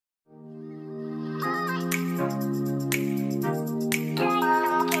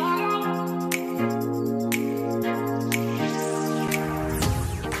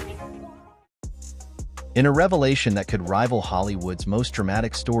In a revelation that could rival Hollywood's most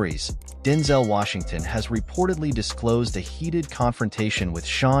dramatic stories, Denzel Washington has reportedly disclosed a heated confrontation with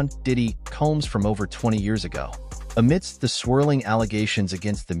Sean "Diddy" Combs from over 20 years ago. Amidst the swirling allegations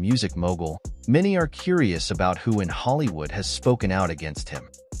against the music mogul, many are curious about who in Hollywood has spoken out against him.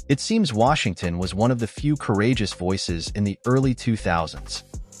 It seems Washington was one of the few courageous voices in the early 2000s.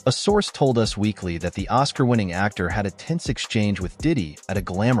 A source told Us Weekly that the Oscar-winning actor had a tense exchange with Diddy at a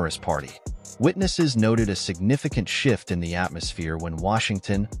glamorous party. Witnesses noted a significant shift in the atmosphere when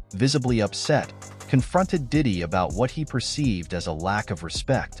Washington, visibly upset, confronted Diddy about what he perceived as a lack of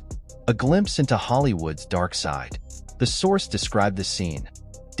respect. A glimpse into Hollywood's dark side. The source described the scene.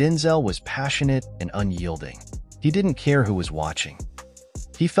 Denzel was passionate and unyielding. He didn't care who was watching.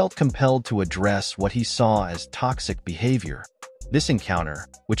 He felt compelled to address what he saw as toxic behavior. This encounter,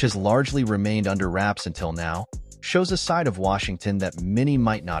 which has largely remained under wraps until now, shows a side of Washington that many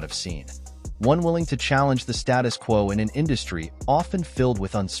might not have seen. One willing to challenge the status quo in an industry often filled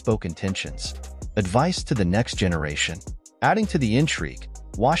with unspoken tensions. Advice to the next generation. Adding to the intrigue,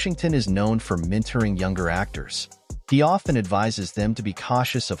 Washington is known for mentoring younger actors. He often advises them to be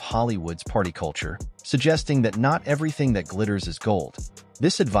cautious of Hollywood's party culture, suggesting that not everything that glitters is gold.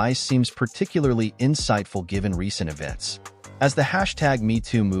 This advice seems particularly insightful given recent events. As the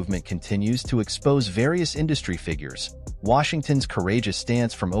 #MeToo movement continues to expose various industry figures, Washington's courageous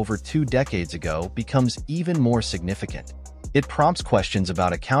stance from over 2 decades ago becomes even more significant. It prompts questions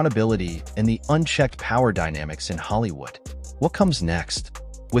about accountability and the unchecked power dynamics in Hollywood. What comes next?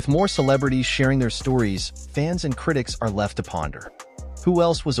 With more celebrities sharing their stories, fans and critics are left to ponder. Who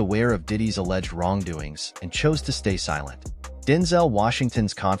else was aware of Diddy's alleged wrongdoings and chose to stay silent? Denzel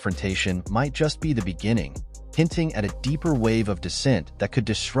Washington's confrontation might just be the beginning, hinting at a deeper wave of dissent that could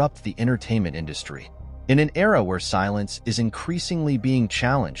disrupt the entertainment industry. In an era where silence is increasingly being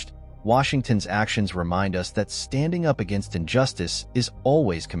challenged, Washington's actions remind us that standing up against injustice is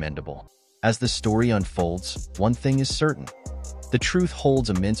always commendable. As the story unfolds, one thing is certain. The truth holds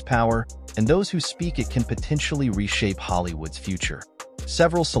immense power, and those who speak it can potentially reshape Hollywood's future.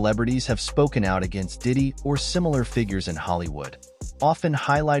 Several celebrities have spoken out against Diddy or similar figures in Hollywood, often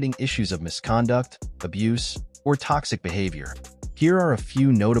highlighting issues of misconduct, abuse, or toxic behavior. Here are a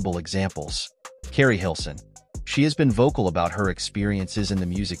few notable examples. Carrie Hilson. She has been vocal about her experiences in the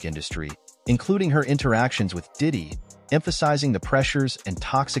music industry, including her interactions with Diddy, emphasizing the pressures and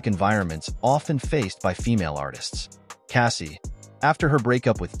toxic environments often faced by female artists. Cassie. After her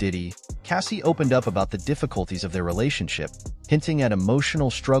breakup with Diddy, Cassie opened up about the difficulties of their relationship, hinting at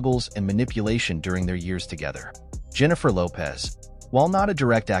emotional struggles and manipulation during their years together. Jennifer Lopez. While not a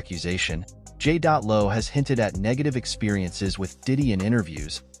direct accusation, J.Lo has hinted at negative experiences with Diddy in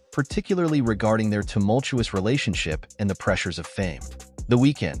interviews, particularly regarding their tumultuous relationship and the pressures of fame. The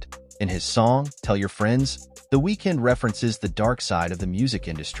Weeknd. In his song, Tell Your Friends, The Weeknd references the dark side of the music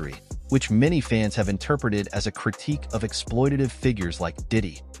industry, which many fans have interpreted as a critique of exploitative figures like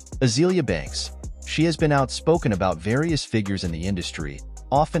Diddy. Azealia Banks. She has been outspoken about various figures in the industry,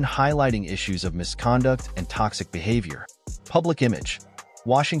 often highlighting issues of misconduct and toxic behavior. Public image.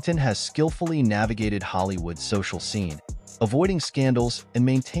 Washington has skillfully navigated Hollywood's social scene, avoiding scandals and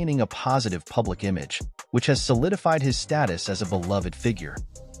maintaining a positive public image, which has solidified his status as a beloved figure.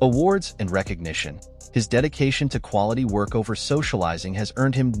 Awards and recognition. His dedication to quality work over socializing has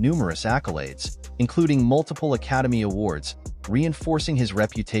earned him numerous accolades, including multiple Academy Awards, reinforcing his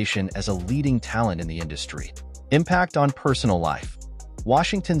reputation as a leading talent in the industry. Impact on personal life.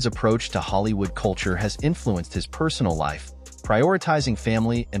 Washington's approach to Hollywood culture has influenced his personal life, prioritizing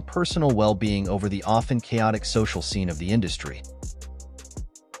family and personal well-being over the often chaotic social scene of the industry.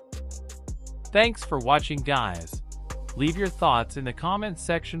 Thanks for watching, guys. Leave your thoughts in the comments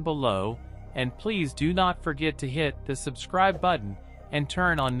section below, and please do not forget to hit the subscribe button and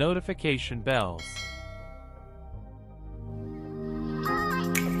turn on notification bells.